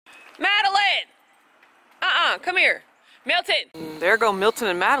come here. Milton. There go Milton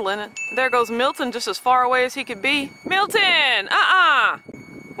and Madeline. There goes Milton just as far away as he could be. Milton,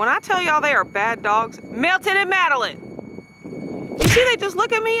 When I tell y'all they are bad dogs, Milton and Madeline. You see, they just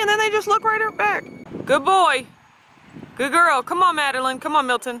look at me and then they just look right back. Good boy. Good girl. Come on, Madeline. Come on,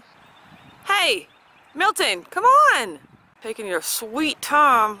 Milton. Hey, Milton, come on. Taking your sweet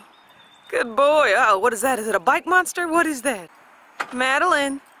time. Good boy. Oh, what is that? Is it a bike monster? What is that?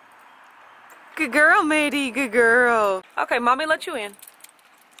 Madeline. Good girl, matey. Good girl. Okay, mommy let you in.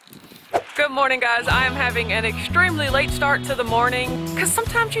 Good morning, guys. I am having an extremely late start to the morning because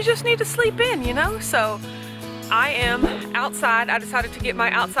sometimes you just need to sleep in, you know? So I am outside. I decided to get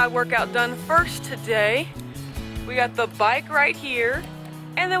my outside workout done first today. We got the bike right here.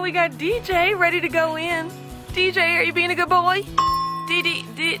 And then we got DJ ready to go in. DJ, are you being a good boy?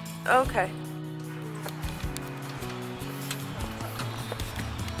 Okay.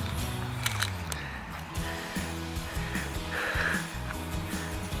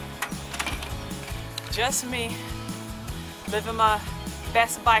 Just me, living my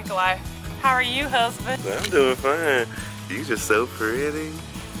best bike life. How are you, husband? I'm doing fine. You just so pretty.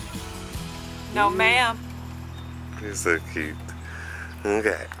 No, ma'am. You're so cute.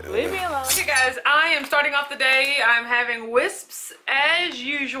 Okay. Leave me alone. Okay, guys, I am starting off the day. I'm having wisps as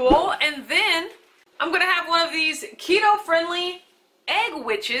usual, and then I'm gonna have one of these keto-friendly egg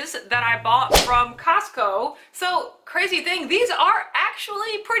witches that I bought from Costco. So, crazy thing, these are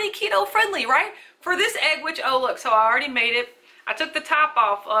actually pretty keto-friendly, right? For this egg witch, oh look, so I already made it. I took the top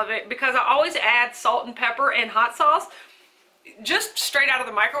off of it because I always add salt and pepper and hot sauce. Just straight out of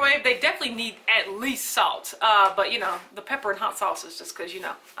the microwave. They definitely need at least salt. But you know, the pepper and hot sauce is just because, you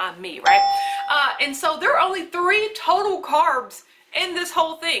know, I'm me, right? And so there are only 3 total carbs in this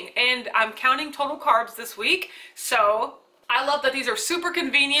whole thing. And I'm counting total carbs this week. So I love that these are super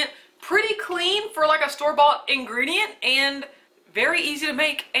convenient, pretty clean for like a store-bought ingredient, and very easy to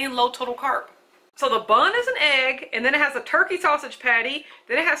make and low total carb. So the bun is an egg, and then it has a turkey sausage patty,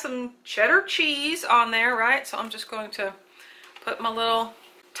 then it has some cheddar cheese on there, right? So I'm just going to put my little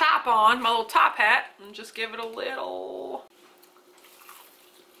top on, my little top hat, and just give it a little.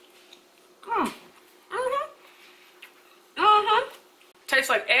 Tastes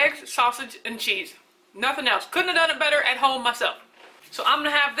like eggs, sausage, and cheese. Nothing else. Couldn't have done it better at home myself. So I'm gonna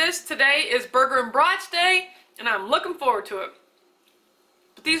have this. Today is Burger and Brats Day, and I'm looking forward to it.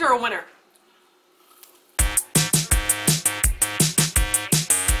 But these are a winner.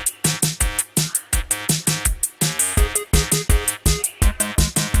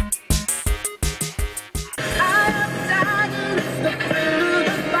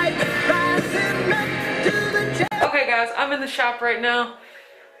 I'm in the shop right now.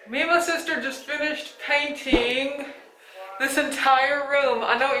 Me and my sister just finished painting this entire room.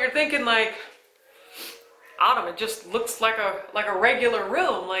 I know what you're thinking, like, Autumn, it just looks like a regular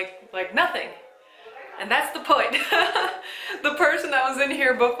room, like nothing. And that's the point. The person that was in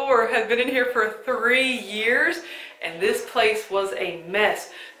here before had been in here for 3 years, and this place was a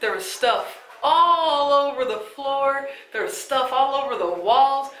mess. There was stuff all over the floor. There was stuff all over the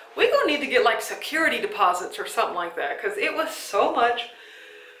walls. We're gonna need to get like security deposits or something like that because it was so much.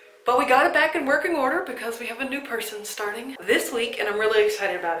 But we got it back in working order because we have a new person starting this week, and I'm really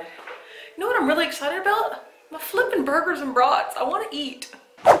excited about it. You know what I'm really excited about? My flipping burgers and brats. I want to eat.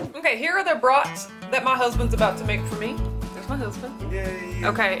 Okay, here are the brats that my husband's about to make for me. There's my husband. Yay.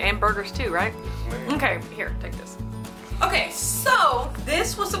 Okay, and burgers too, right? Okay, here, take this. Okay, so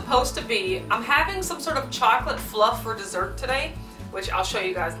this was supposed to be, I'm having some sort of chocolate fluff for dessert today, which I'll show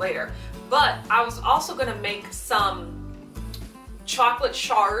you guys later. But I was also gonna make some chocolate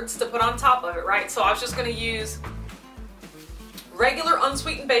shards to put on top of it, right? So I was just gonna use regular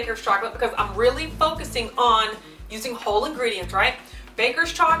unsweetened baker's chocolate because I'm really focusing on using whole ingredients, right?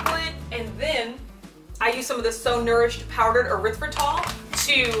 Baker's chocolate, and then I use some of this So Nourished powdered erythritol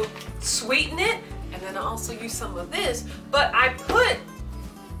to sweeten it, and then I also use some of this, but I put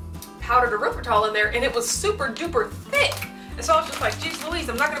powdered erythritol in there and it was super duper thick. And so I was just like, geez Louise,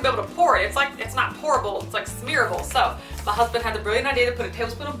 I'm not gonna be able to pour it. It's like, it's not pourable, it's like smearable. So my husband had the brilliant idea to put a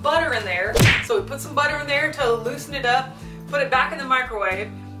tablespoon of butter in there. So we put some butter in there to loosen it up, put it back in the microwave.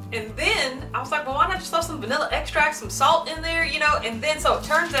 And then I was like, well, why not just throw some vanilla extract, some salt in there, you know? And then, so it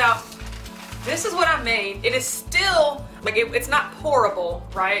turns out, this is what I made. It is still, like, it's not pourable,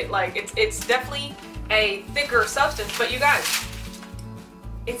 right? Like, it's definitely a thicker substance. But you guys,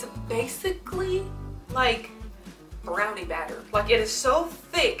 it's basically like brownie batter. Like, it is so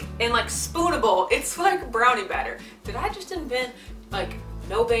thick and like spoonable. It's like brownie batter. Did I just invent like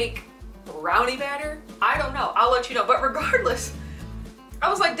no bake brownie batter? I don't know. I'll let you know. But regardless, I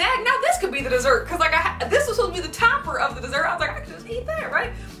was like, Dad, now this could be the dessert, because like this was supposed to be the topper of the dessert. I was like, I could just eat that,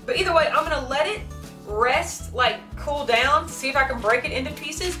 right? But either way, I'm gonna let it rest, like cool down, to see if I can break it into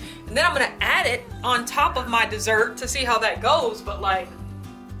pieces, and then I'm gonna add it on top of my dessert to see how that goes. But like,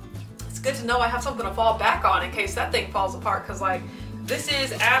 it's good to know I have something to fall back on in case that thing falls apart, because like, this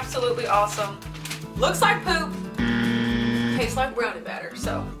is absolutely awesome. Looks like poop, tastes like brownie batter,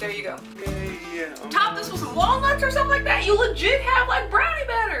 so there you go. Yeah. Top this with some walnuts or something like that. You legit have like brownie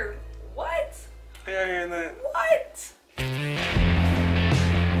batter. What? Yeah, hearing that. What?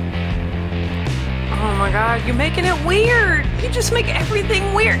 Oh my God, you're making it weird. You just make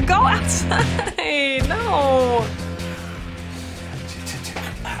everything weird. Go outside. No.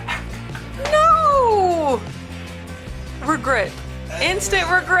 No. Regret. Instant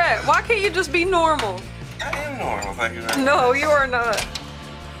regret. Why can't you just be normal? I am normal, thank you very much. No, you are not.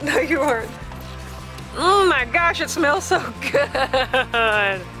 No, you aren't. Oh my gosh, it smells so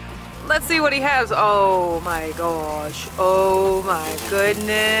good. Let's see what he has. Oh my gosh. Oh my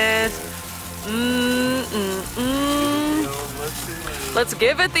goodness. Let's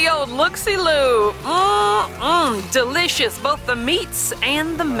give it the old look-see-loo. Delicious, both the meats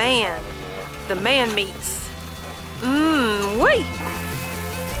and the man. The man meats. Wait.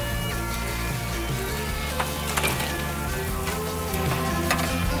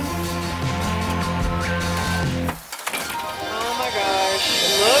 Oh my gosh,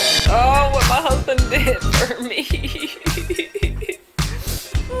 look, oh, what my husband did for me.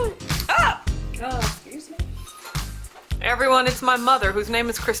 Ah! Oh, excuse me. Everyone, it's my mother, whose name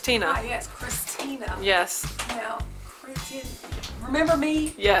is Christina. Ah, yes, Christina. Yes. Now, Christina, remember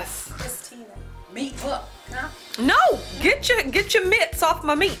me? Yes. Christina. Meat, look. Huh? No! Get your mitts off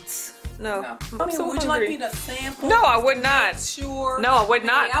my meats. No. No. I'm I mean, so would you hungry. like me to sample? No, I would not. Sure. No, I would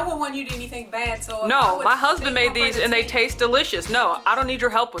not. I wouldn't want you to do anything bad, so. No, my husband made these and they taste delicious. No, I don't need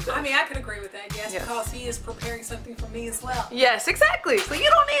your help with it. I mean, I could agree with that, yes, Yes. because he is preparing something for me as well. Yes, exactly. So you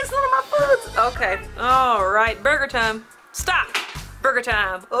don't need some of my foods. Okay. All right. Burger time. Stop. Burger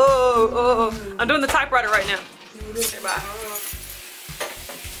time. Oh. I'm doing the typewriter right now. Okay, bye.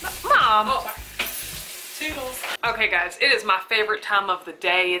 Mom. Oh, toodles. Okay, guys. It is my favorite time of the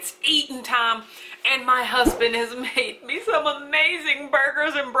day. It's eating time. And my husband has made me some amazing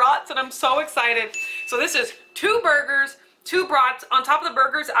burgers and brats, and I'm so excited. So this is 2 burgers, 2 brats. On top of the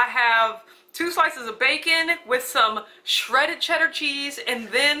burgers, I have 2 slices of bacon with some shredded cheddar cheese, and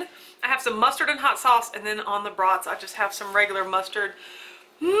then I have some mustard and hot sauce, and then on the brats, I just have some regular mustard.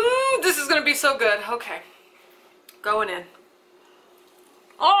 This is gonna be so good. Okay, going in.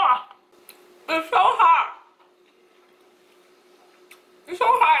 Oh, it's so hot. It's so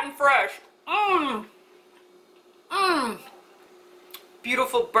hot and fresh.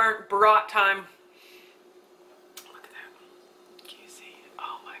 Beautiful burnt brat time. Look at that. Can you see?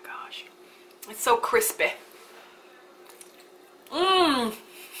 Oh my gosh. It's so crispy.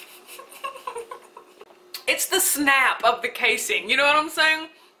 It's the snap of the casing. You know what I'm saying?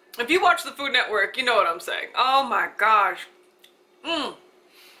 If you watch the Food Network, you know what I'm saying. Oh my gosh.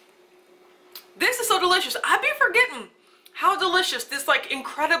 This is so delicious. I be forgetting how delicious this like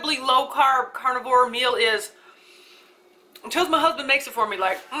incredibly low carb carnivore meal is until my husband makes it for me.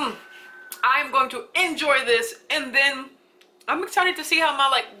 Like, I'm going to enjoy this, and then I'm excited to see how my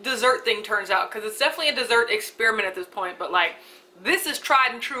like dessert thing turns out, because it's definitely a dessert experiment at this point, but like this is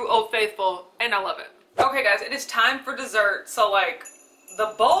tried and true Old Faithful, and I love it. Okay guys, it is time for dessert. So like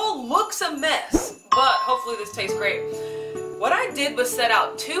the bowl looks a mess, but hopefully this tastes great. What I did was set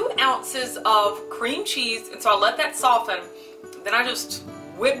out 2 ounces of cream cheese, and so I let that soften. Then I just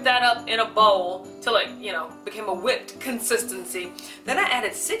whipped that up in a bowl till it, you know, became a whipped consistency. Then I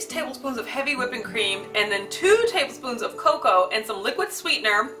added 6 tablespoons of heavy whipping cream, and then 2 tablespoons of cocoa and some liquid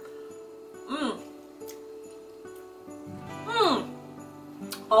sweetener.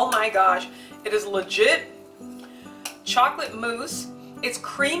 Oh my gosh, it is legit chocolate mousse. It's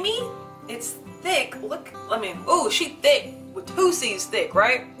creamy, it's thick. Look, ooh, she's thick with 2 C's thick,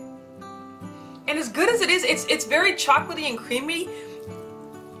 right? And as good as it is, it's very chocolatey and creamy.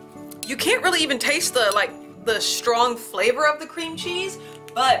 You can't really even taste the strong flavor of the cream cheese,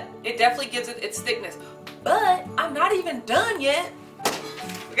 but it definitely gives it its thickness. But I'm not even done yet.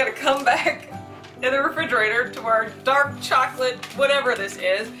 We gotta come back in the refrigerator to our dark chocolate, whatever this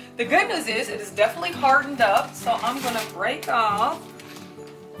is. The good news is it is definitely hardened up, so I'm gonna break off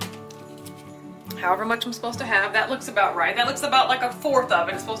however much I'm supposed to have. That looks about right. That looks about like a 1/4 of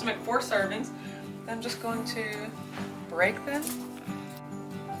it. It's supposed to make 4 servings. I'm just going to break them.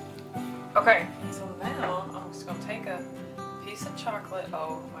 Okay, so now I'm just gonna take a piece of chocolate,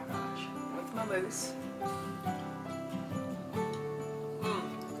 oh my gosh, with my mousse.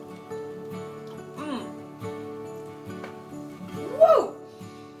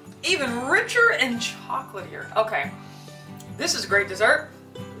 even richer and chocolatier. Okay, this is great dessert.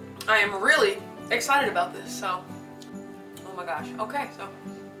 I am really excited about this, so, oh my gosh. Okay, so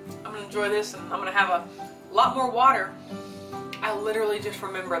I'm gonna enjoy this, and I'm gonna have a lot more water. I literally just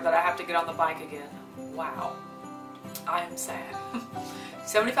remembered that I have to get on the bike again. Wow, I am sad.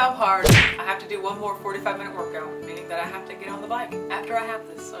 75 hard, I have to do one more 45-minute workout, meaning that I have to get on the bike after I have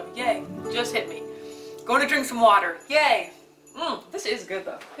this, so yay, just hit me. Going to drink some water, yay. This is good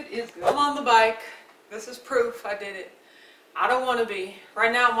though, it is good. I'm on the bike, this is proof I did it. I don't want to be.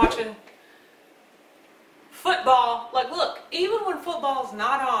 Right now I'm watching football. Like, look, even when football's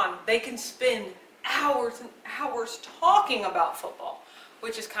not on, they can spend hours and hours talking about football,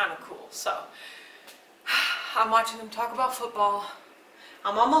 which is kind of cool. So I'm watching them talk about football.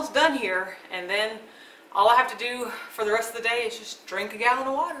 I'm almost done here, and then all I have to do for the rest of the day is just drink a gallon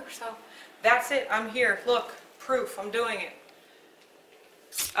of water. So that's it. I'm here. Look, proof. I'm doing it.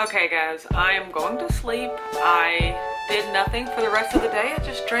 Okay guys, I am going to sleep. I did nothing for the rest of the day. I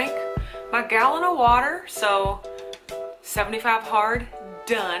just drank my gallon of water. So 75 hard,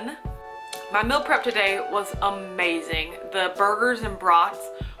 done. My meal prep today was amazing. The burgers and brats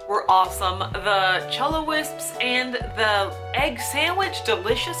were awesome. The Cholo Wisps and the egg sandwich,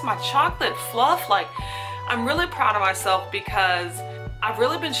 delicious. My chocolate fluff, like, I'm really proud of myself because I've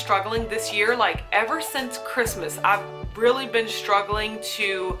really been struggling this year. Like, ever since Christmas, I've really been struggling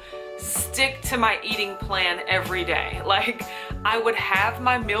to stick to my eating plan every day. Like, I would have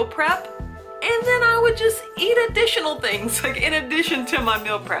my meal prep and then I would just eat additional things, like in addition to my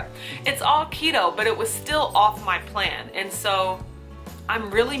meal prep. It's all keto, but it was still off my plan. And so I'm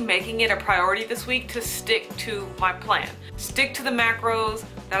really making it a priority this week to stick to my plan. Stick to the macros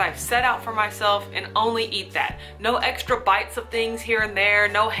that I've set out for myself and only eat that. No extra bites of things here and there,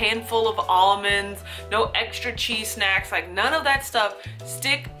 no handful of almonds, no extra cheese snacks, like none of that stuff.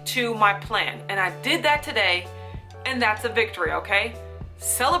 Stick to my plan. And I did that today, and that's a victory, okay?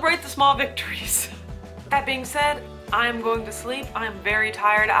 Celebrate the small victories. That being said, I'm going to sleep. I'm very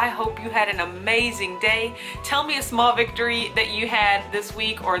tired. I hope you had an amazing day. Tell me a small victory that you had this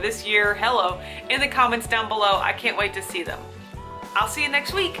week or this year, hello, in the comments down below. I can't wait to see them. I'll see you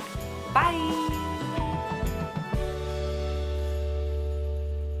next week. Bye.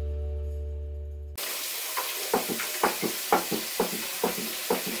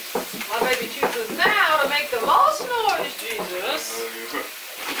 My baby chooses now to make the most noise, Jesus.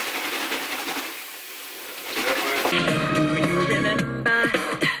 Do you remember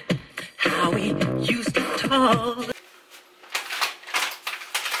how we used to talk?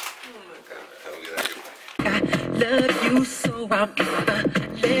 I love you so I'll never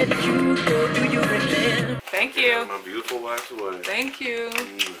let you go. Do you remember? Thank you. My beautiful wife's away. Thank you.